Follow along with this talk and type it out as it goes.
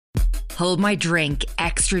Hold My Drink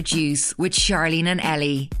Extra Juice with Charleen and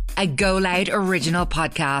Ellie, a Go Loud original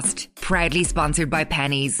podcast, proudly sponsored by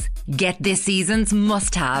Pennies. Get this season's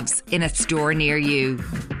must-haves in a store near you.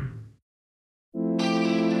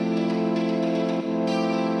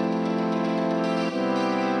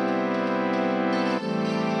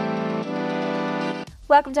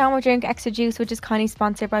 Welcome to Hold My Drink Extra Juice, which is kindly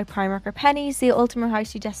sponsored by Primark or Pennies, the ultimate high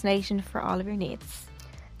street destination for all of your needs.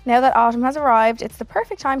 Now that autumn has arrived, it's the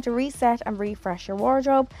perfect time to reset and refresh your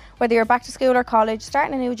wardrobe. Whether you're back to school or college,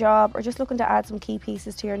 starting a new job, or just looking to add some key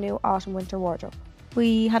pieces to your new autumn-winter wardrobe.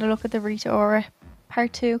 We had a look at the Rita Ora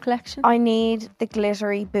Part 2 collection. I need the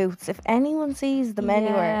glittery boots. If anyone sees them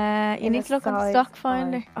anywhere. Yeah, you need to look on Stock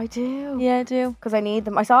Finder. I do. Yeah, I do. Because I need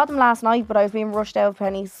them. I saw them last night, but I was being rushed out of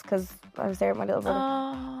Pennies because I was there with my little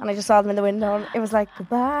brother. And I just saw them in the window and it was like,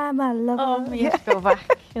 goodbye, my lover. Oh, you have to go back.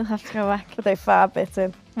 You'll have to go back. Put their fab bits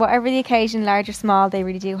in. Whatever the occasion, large or small, they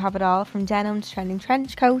really do have it all. From denim to trending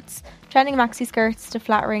trench coats, trending maxi skirts to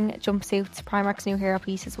flattering jumpsuits, Primark's new hero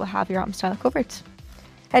pieces will have your autumn style covered.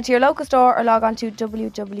 Head to your local store or log on to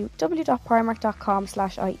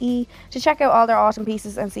www.primark.com/ie to check out all their autumn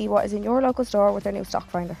pieces and see what is in your local store with their new stock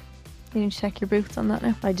finder. You need to check your boots on that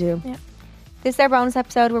now. I do. Yeah. This is our bonus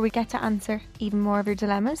episode where we get to answer even more of your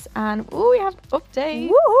dilemmas. And we have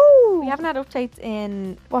updates. Woohoo! We haven't had updates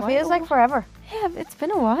in what feels like forever. Yeah, it's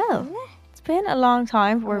been a while. Yeah. It's been a long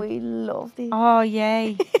time. We love these. Oh,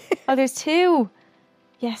 yay. Oh, there's two.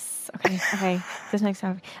 Yes. Okay. This makes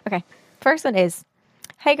sense. Okay. First one is,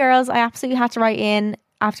 hey girls, I absolutely had to write in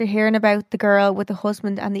after hearing about the girl with the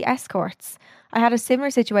husband and the escorts. I had a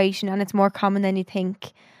similar situation and it's more common than you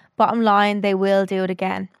think. Bottom line, they will do it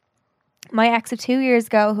again. My ex of 2 years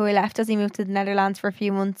ago, who I left as he moved to the Netherlands for a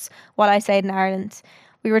few months while I stayed in Ireland.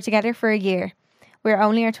 We were together for a year. We were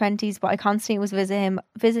only in our 20s, but I constantly was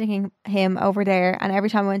visiting him over there, and every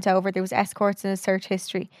time I went over, there was escorts in his search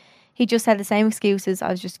history. He just had the same excuses.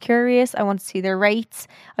 I was just curious. I wanted to see their rates.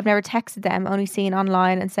 I've never texted them, only seen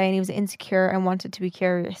online, and saying he was insecure and wanted to be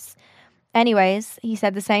curious. Anyways, he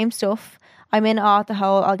said the same stuff. I'm in awe at the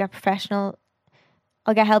whole I'll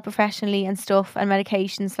get help professionally and stuff and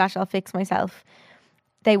medication / I'll fix myself.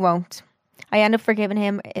 They won't. I end up forgiving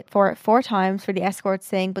him for it 4 times for the escorts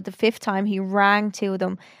thing, but the 5th time he rang 2 of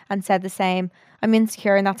them and said the same. I'm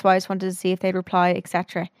insecure and that's why I just wanted to see if they'd reply,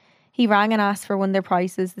 etc. He rang and asked for one of their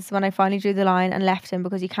prices. This is when I finally drew the line and left him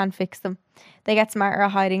because you can't fix them. They get smarter at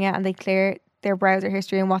hiding it and they clear their browser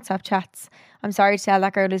history and WhatsApp chats. I'm sorry to tell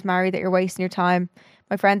that girl who's married that you're wasting your time.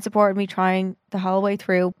 My friends supported me trying the whole way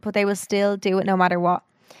through, but they will still do it no matter what.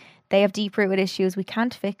 They have deep-rooted issues we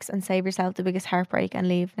can't fix, and save yourself the biggest heartbreak and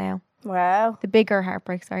leave now. Wow. The bigger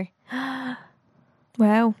heartbreak, sorry.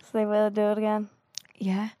 Wow. So they will do it again.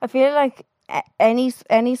 Yeah. I feel like any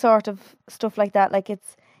sort of stuff like that, like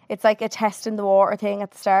it's like a test in the water thing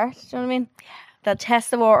at the start. Do you know what I mean? Yeah. They'll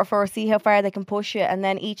test the water first, see how far they can push it, and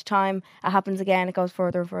then each time it happens again, it goes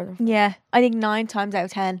further and further. Yeah. I think 9 times out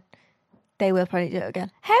of 10, they will probably do it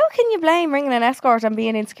again. How can you blame ringing an escort and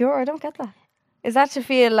being insecure? I don't get that. Is that to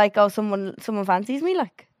feel like, oh, someone fancies me,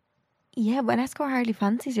 like? Yeah, but an escort hardly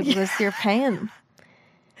fancies you because you're paying them.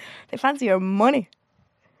 They fancy your money.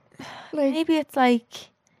 Like, maybe it's like,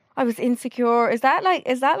 I was insecure. Is that like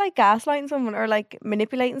gaslighting someone or like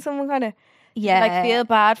manipulating someone, kind of? Yeah, like feel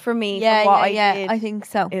bad for me for what I did. I think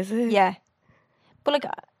so. Is it? Yeah, but like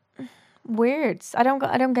weird. I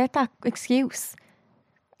don't get that excuse.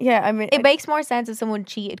 Yeah, I mean, it makes more sense if someone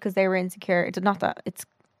cheated because they were insecure. It's not that it's.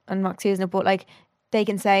 I'm not excusing it, but like they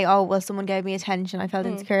can say, oh well, someone gave me attention, I felt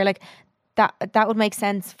insecure. Like that would make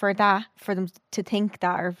sense for them to think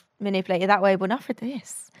that or manipulate it that way, but not for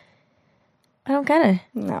this. I don't get it.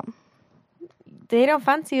 No, they don't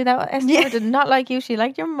fancy you. That escort did not like you. She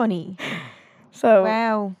liked your money. So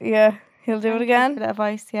wow, yeah, he'll do it again. For that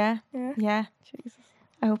advice, yeah. Jesus,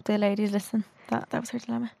 I hope the ladies listen. That was her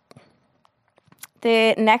dilemma.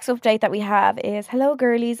 The next update that we have is, hello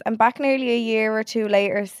girlies, I'm back nearly a year or 2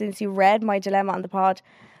 later since you read my dilemma on the pod.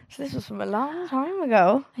 So this was from a long time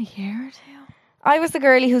ago. A year or 2? I was the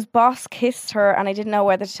girlie whose boss kissed her and I didn't know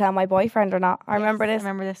whether to tell my boyfriend or not. I remember this.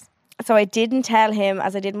 So I didn't tell him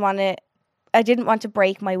as I didn't want to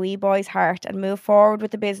break my wee boy's heart and move forward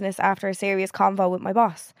with the business after a serious convo with my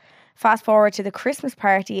boss. Fast forward to the Christmas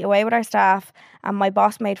party away with our staff and my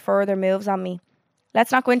boss made further moves on me.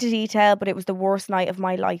 Let's not go into detail, but it was the worst night of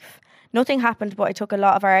my life. Nothing happened, but I took a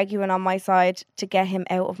lot of arguing on my side to get him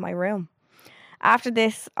out of my room. After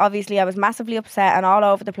this, obviously, I was massively upset and all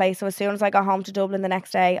over the place. So as soon as I got home to Dublin the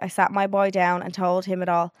next day, I sat my boy down and told him it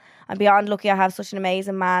all. I'm beyond lucky I have such an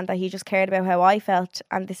amazing man that he just cared about how I felt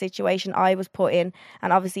and the situation I was put in,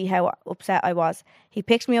 and obviously how upset I was. He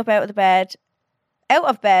picked me up out of bed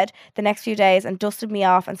the next few days and dusted me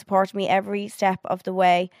off and supported me every step of the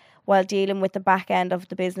way while dealing with the back end of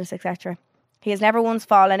the business, etc. He has never once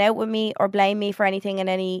fallen out with me or blamed me for anything in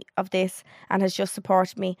any of this and has just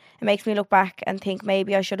supported me. It makes me look back and think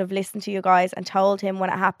maybe I should have listened to you guys and told him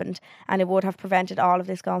when it happened, and it would have prevented all of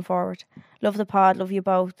this going forward. Love the pod, love you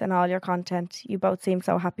both and all your content. You both seem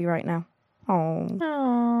so happy right now.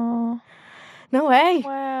 Oh. No way.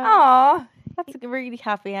 Wow. Aww. That's a really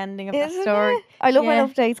happy ending of Isn't that story. it? I love when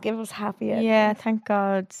updates give us happy endings. Yeah, thank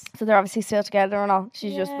God. So they're obviously still together and all.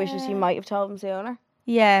 She just wishes she might have told him sooner.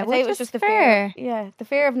 Yeah, I'd say it was just the fear. Yeah, the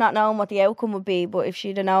fear of not knowing what the outcome would be. But if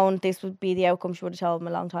she'd have known this would be the outcome, she would have told him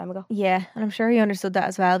a long time ago. Yeah, and I'm sure he understood that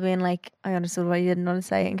as well, being like, I understood why you didn't want to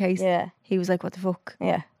say it in case he was like, what the fuck?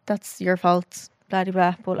 Yeah. That's your fault, blah, blah,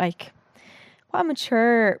 blah. But like, what a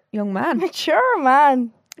mature young man. Mature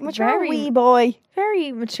man. Mature wee boy.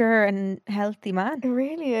 Very mature and healthy man. It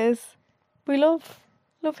really is. We love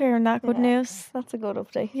hearing that good news. That's a good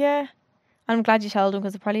update. Yeah. I'm glad you told him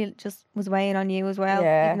because it probably just was weighing on you as well.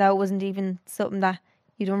 Yeah. Even though it wasn't even something that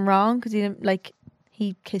you done wrong because you didn't, like,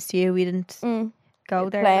 he kissed you. We didn't go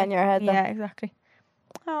there. Play on your head. Yeah, exactly.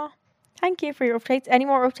 Oh, thank you for your updates. Any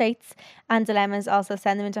more updates and dilemmas, also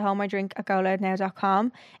send them into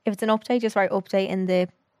homeidrink@goloudnow.com. If it's an update, just write update in the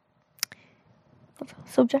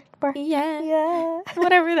subject bar. Yeah. Yeah.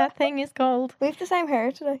 Whatever that thing is called. We have the same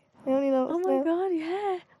hair today. I only noticed. Oh my God,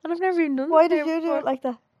 yeah. And I've never even done Why that did you do it like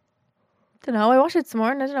that? Don't know. I washed it this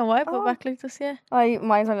morning. I don't know why I put it back like this. Yeah.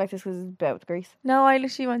 Mine's only like this because it's about the grease. No, I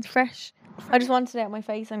literally went fresh. I just wanted it out of my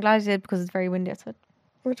face. I'm glad I did because it's very windy outside.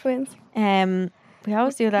 We're twins. We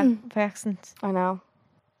always do that by accident. I know.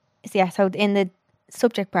 So yeah, so in the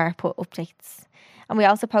subject bar, put updates. And we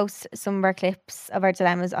also post some of our clips of our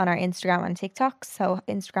dilemmas on our Instagram and TikTok. So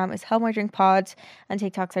Instagram is Home I Drink Pod and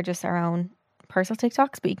TikToks are just our own personal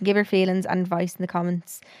TikToks. But you can give your feelings and advice in the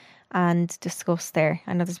comments and discuss there.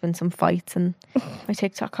 I know there's been some fights in my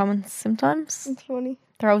TikTok comments sometimes. It's funny.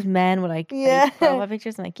 They're always men with like profile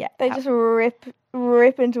pictures and like they just rip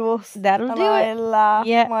into us. That'll do I it. Laugh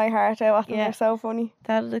my heart out at them. They're so funny.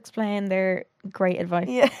 That'll explain their great advice.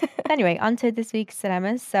 Yeah. Anyway, on to this week's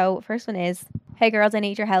dilemmas. So first one is, hey girls, I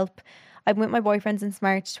need your help. I've been with my boyfriend since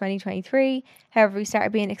March 2023. However, we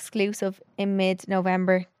started being exclusive in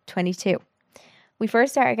mid-November 22. We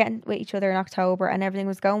first started getting with each other in October and everything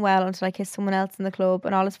was going well until I kissed someone else in the club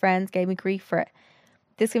and all his friends gave me grief for it.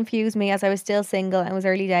 This confused me as I was still single and it was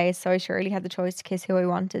early days, so I surely had the choice to kiss who I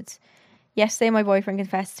wanted. Yesterday, my boyfriend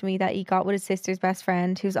confessed to me that he got with his sister's best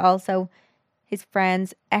friend, who's also his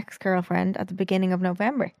friend's ex-girlfriend, at the beginning of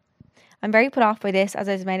November. I'm very put off by this as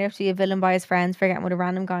I was made out to be a villain by his friends for getting with a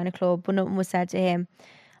random guy in a club, but nothing was said to him.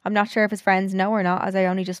 I'm not sure if his friends know or not, as I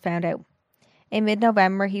only just found out. In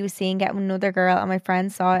mid-November, he was seen getting with another girl and my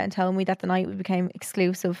friends saw it and told me that the night we became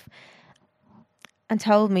exclusive. And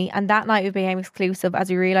that night we became exclusive as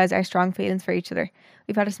we realised our strong feelings for each other.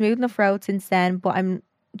 We've had a smooth enough road since then, but I'm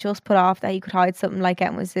just put off that he could hide something like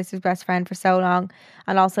getting with his sister's best friend for so long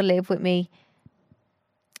and also live with me,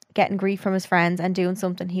 getting grief from his friends and doing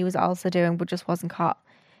something he was also doing but just wasn't caught.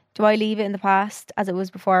 Do I leave it in the past as it was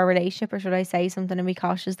before our relationship, or should I say something and be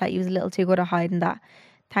cautious that he was a little too good at hiding that?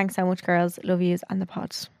 Thanks so much, girls. Love yous and the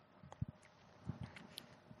pods.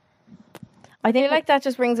 I feel like that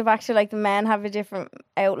just brings it back to like the men have a different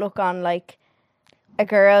outlook on like a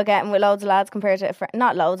girl getting with loads of lads compared to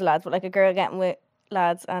not loads of lads, but like a girl getting with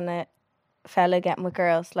lads and a fella getting with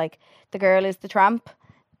girls. Like the girl is the tramp,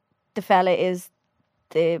 the fella is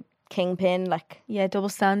the kingpin. Like double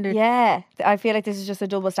standard. Yeah, I feel like this is just a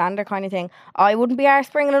double standard kind of thing. I wouldn't be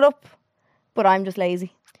arsed bringing it up, but I'm just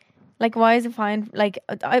lazy. Like, why is it fine? Like,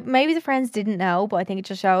 maybe the friends didn't know, but I think it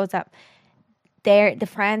just shows that the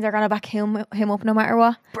friends are gonna back him up no matter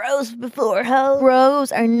what. Bros before hoes.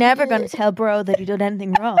 Bros are never gonna tell bro that he did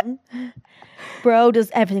anything wrong. Bro does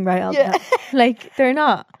everything right all the time. Like, they're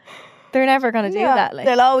not. They're never gonna do that. Like,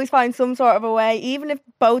 they'll always find some sort of a way, even if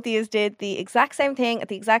both of you did the exact same thing at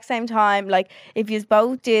the exact same time. Like, if you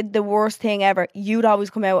both did the worst thing ever, you'd always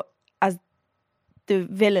come out as the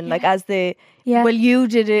villain, like as the well, you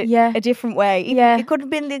did it a different way. It could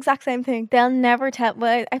have been the exact same thing. They'll never tell.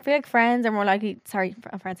 Well, I feel like friends are more likely.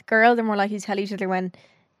 Girls are more likely to tell each other when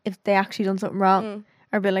if they actually done something wrong,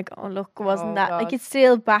 or be like, "Oh look, wasn't that?" God. Like, it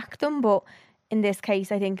still back them, but in this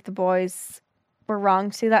case, I think the boys were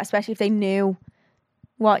wrong to do that, especially if they knew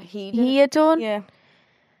what he had done. Yeah.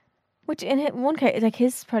 Which in one case, like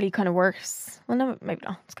his probably kind of worse. Well, no, maybe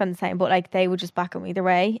not. It's kind of the same, but like they would just back him either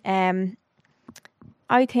way.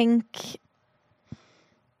 I think.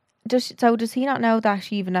 Does he not know that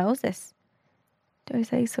she even knows this? Do I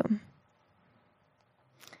say something?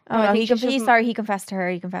 Oh, no, he confessed to her.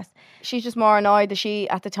 He confessed. She's just more annoyed that she,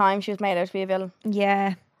 at the time, she was made out to be a villain.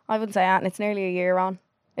 Yeah. I wouldn't say that, and it's nearly a year on.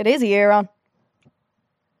 It is a year on.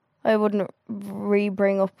 I wouldn't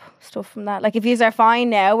bring up stuff from that. Like, if you are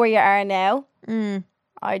fine now where you are now,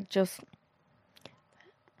 I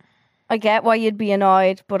get why you'd be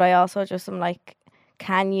annoyed, but I also just am like,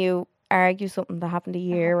 can you argue something that happened a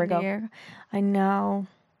year ago? I know.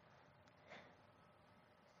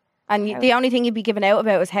 And the only thing you'd be giving out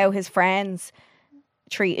about is how his friends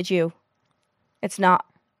treated you. It's not,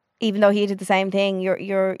 even though he did the same thing,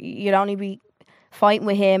 you'd only be fighting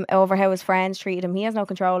with him over how his friends treated him. He has no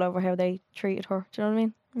control over how they treated her. Do you know what I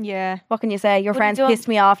mean? Yeah. What can you say? Your friends pissed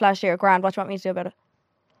me off last year. Grand. What do you want me to do about it?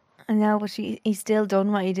 I know, but he's still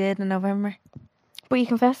done what he did in November. But you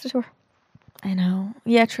confessed it to her. I know.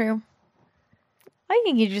 Yeah, true. I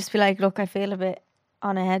think you'd just be like, look, I feel a bit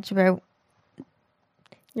on edge about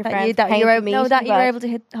your friends that you were able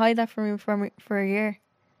to hide that from me for a year.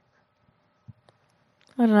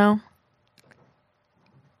 I don't know.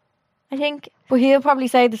 I think. But he'll probably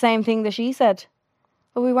say the same thing that she said.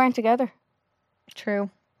 But we weren't together. True.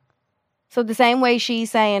 So the same way she's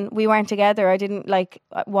saying we weren't together, I didn't like,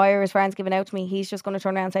 why are his friends giving out to me? He's just going to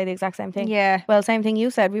turn around and say the exact same thing. Yeah. Well, same thing you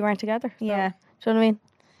said, we weren't together. So, yeah. Do you know what I mean?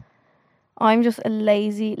 I'm just a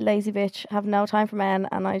lazy bitch. Have no time for men,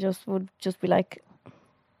 and I would be like,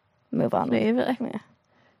 move on. Leave it.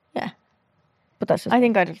 Yeah. But that's just. I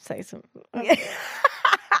think I'd say something. I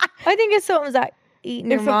think it's something that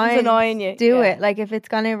eating your mind. If something's annoying you, do it. Like if it's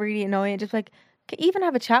gonna really annoy you, just like even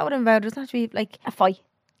have a chat with him about it. It doesn't have to be like a fight.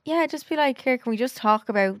 Yeah, just be like, here, can we just talk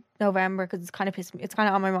about November because it's kind of pissed me. It's kind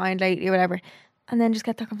of on my mind lately, or whatever. And then just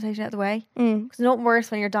get that conversation out of the way. Because nothing worse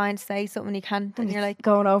when you're dying to say something you can't, and you're like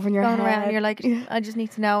going over in your head. Around, and you're like, I just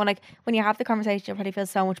need to know. And like when you have the conversation, you'll probably feel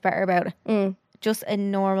so much better about it. Just a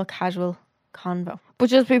normal, casual convo. But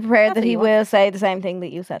just be prepared that he will say the same thing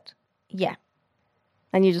that you said. Yeah.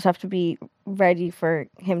 And you just have to be ready for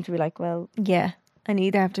him to be like, well, yeah. And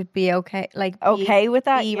either have to be okay with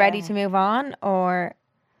that, be ready to move on, or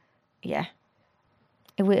it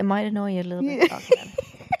might annoy you a little bit. Talking about it.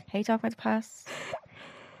 Hate talking about the past.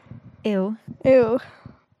 Ew.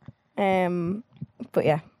 But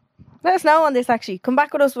yeah, let us know on this. Actually, come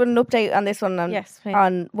back with us with an update on this one.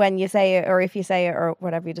 On when you say it, or if you say it, or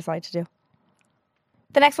whatever you decide to do.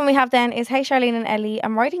 The next one we have then is, hey Charleen and Ellie,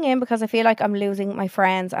 I'm writing in because I feel like I'm losing my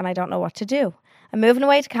friends and I don't know what to do. I'm moving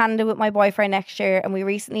away to Canada with my boyfriend next year, and we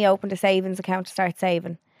recently opened a savings account to start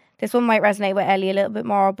saving. This one might resonate with Ellie a little bit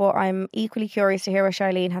more, but I'm equally curious to hear what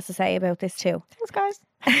Charleen has to say about this too. Thanks, guys.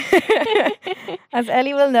 As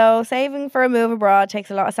Ellie will know, saving for a move abroad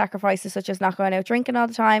takes a lot of sacrifices, such as not going out drinking all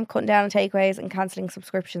the time, cutting down on takeaways and cancelling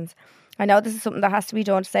subscriptions. I know this is something that has to be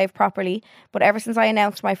done to save properly, but ever since I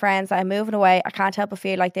announced to my friends that I'm moving away, I can't help but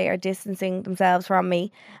feel like they are distancing themselves from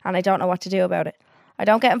me, and I don't know what to do about it. I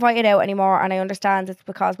don't get invited out anymore, and I understand it's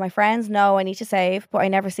because my friends know I need to save, but I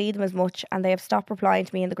never see them as much, and they have stopped replying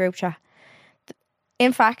to me in the group chat.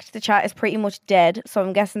 In fact, the chat is pretty much dead, so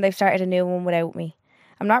I'm guessing they've started a new one without me.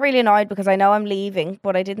 I'm not really annoyed because I know I'm leaving,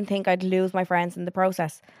 but I didn't think I'd lose my friends in the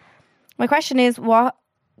process. My question is, what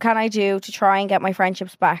can I do to try and get my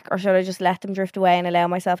friendships back, or should I just let them drift away and allow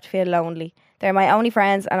myself to feel lonely? They're my only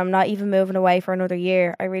friends, and I'm not even moving away for another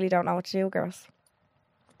year. I really don't know what to do, girls.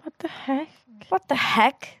 What the heck? What the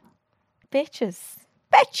heck? Bitches.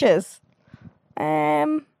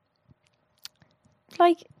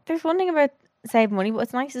 Like, there's one thing about saving money, but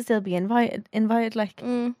it's nice to still be invited, like,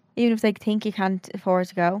 even if they think you can't afford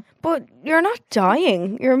to go. But you're not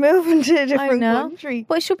dying. You're moving to a different country.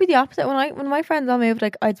 But it should be the opposite. When my friends all moved,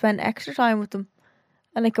 like, I'd spend extra time with them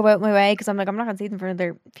and like go out my way, because I'm like, I'm not going to see them for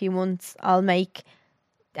another few months. I'll make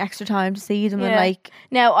extra time to see them. And like,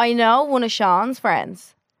 now I know one of Sean's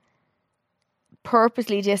friends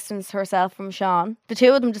purposely distanced herself from Sean. The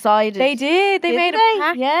two of them decided. They did. They made a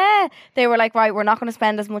pact. Yeah. They were like, right, we're not going to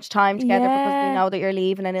spend as much time together because we know that you're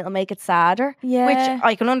leaving and it'll make it sadder. Yeah. Which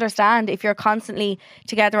I can understand if you're constantly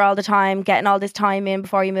together all the time, getting all this time in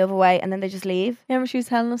before you move away, and then they just leave. Yeah, she was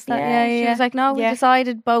telling us that. She was like, no, we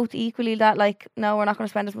decided both equally that, like, no, we're not going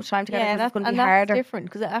to spend as much time together because it's going to be harder. That's different,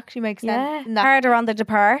 because it actually makes sense. Yeah, harder on the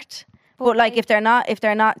depart. But like, if they're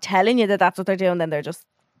not telling you that that's what they're doing, then they're just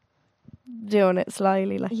doing it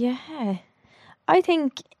slyly, like. Yeah, I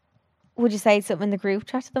think would you say something in the group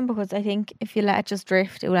chat to them? Because I think if you let it just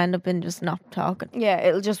drift, it will end up in just not talking. Yeah,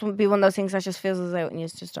 it'll just be one of those things that just fizzles out and you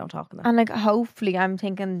just don't talk. And like, hopefully, I'm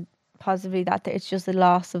thinking positively that it's just a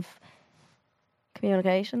loss of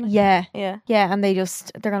communication. Yeah. Yeah. Yeah, and they're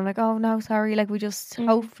gonna be like, oh no, sorry. Like, we just,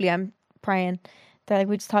 hopefully, I'm praying that like,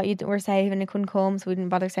 we just thought you were safe and you couldn't come, so we didn't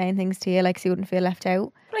bother saying things to you, like, so you wouldn't feel left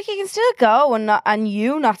out. Like, you can still go and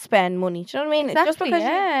you not spend money. Do you know what I mean? Exactly, just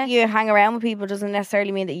because you hang around with people doesn't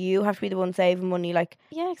necessarily mean that you have to be the one saving money. Like,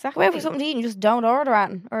 yeah, exactly. go out for something to eat and just don't order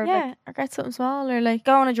anything. Or or get something small, or like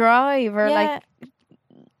go on a drive, or like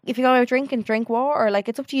if you go out drinking, drink water. Like,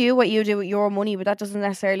 it's up to you what you do with your money, but that doesn't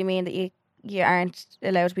necessarily mean that you aren't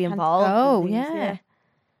allowed to be involved. Oh, yeah.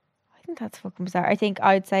 I think that's fucking bizarre. I think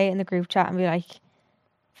I'd say it in the group chat and be like,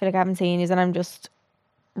 I feel like I haven't seen you and I'm just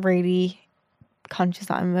really conscious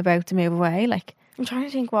that I'm about to move away. Like, I'm trying to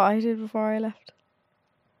think what I did before I left.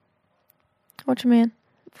 What do you mean?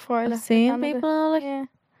 Before I left seeing Canada. people and all, like? Yeah.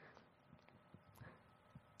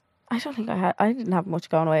 I don't think I didn't have much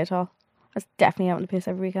going away at all. I was definitely out on the piss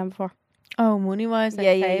every weekend before. Oh, money wise, like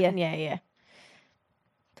yeah.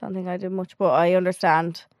 Don't think I did much, but I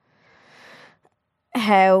understand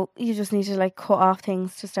how you just need to like cut off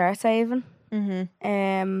things to start saving. I'd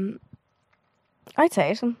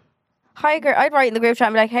say to them, hi girl. I'd write in the group chat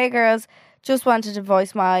and be like, hey girls, just wanted to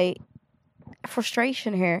voice my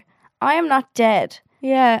frustration here. I am not dead.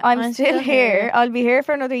 Yeah, I'm still here. I'll be here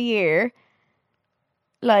for another year.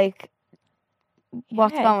 Like,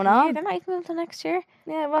 what's going on? Yeah, they might move till next year.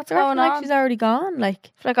 Yeah, what's going on? Like, she's already gone.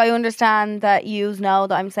 Like I understand that you know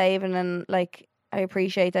that I'm saving, and like I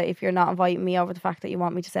appreciate that if you're not inviting me over the fact that you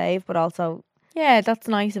want me to save, but also that's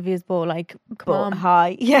nice of you, but like, come on.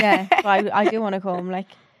 Hi. Yeah, I do want to come. Like,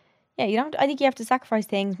 yeah, you don't. I think you have to sacrifice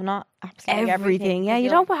things, but not absolutely everything. Yeah, you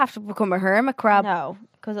don't have to become a hermit crab. No,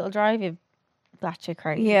 because it'll drive you batshit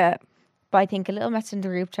crazy. Yeah, but I think a little message in the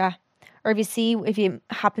group chat, or if you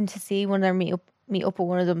happen to see one of them meet up with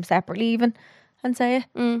one of them separately, even, and say it.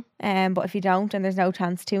 But if you don't and there's no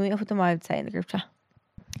chance to meet up with them, I would say in the group chat.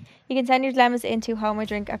 You can send your dilemmas into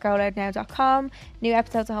homeidrink@goloudnow.com. New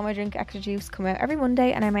episodes of Home I Drink Extra Juice come out every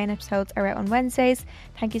Monday, and our main episodes are out on Wednesdays.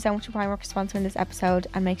 Thank you so much to Primark for sponsoring this episode,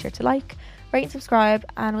 and make sure to like, rate and subscribe,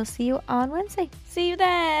 and we'll see you on Wednesday. See you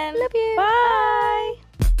then. Love you. Bye.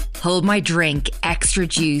 Hold My Drink Extra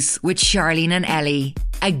Juice with Charleen and Ellie,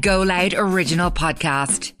 a Go Loud original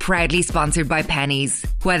podcast, proudly sponsored by Pennies.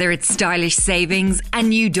 Whether it's stylish savings, a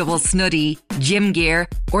new double snuddy, gym gear,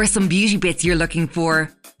 or some beauty bits you're looking for,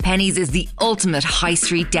 Pennies is the ultimate high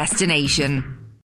street destination.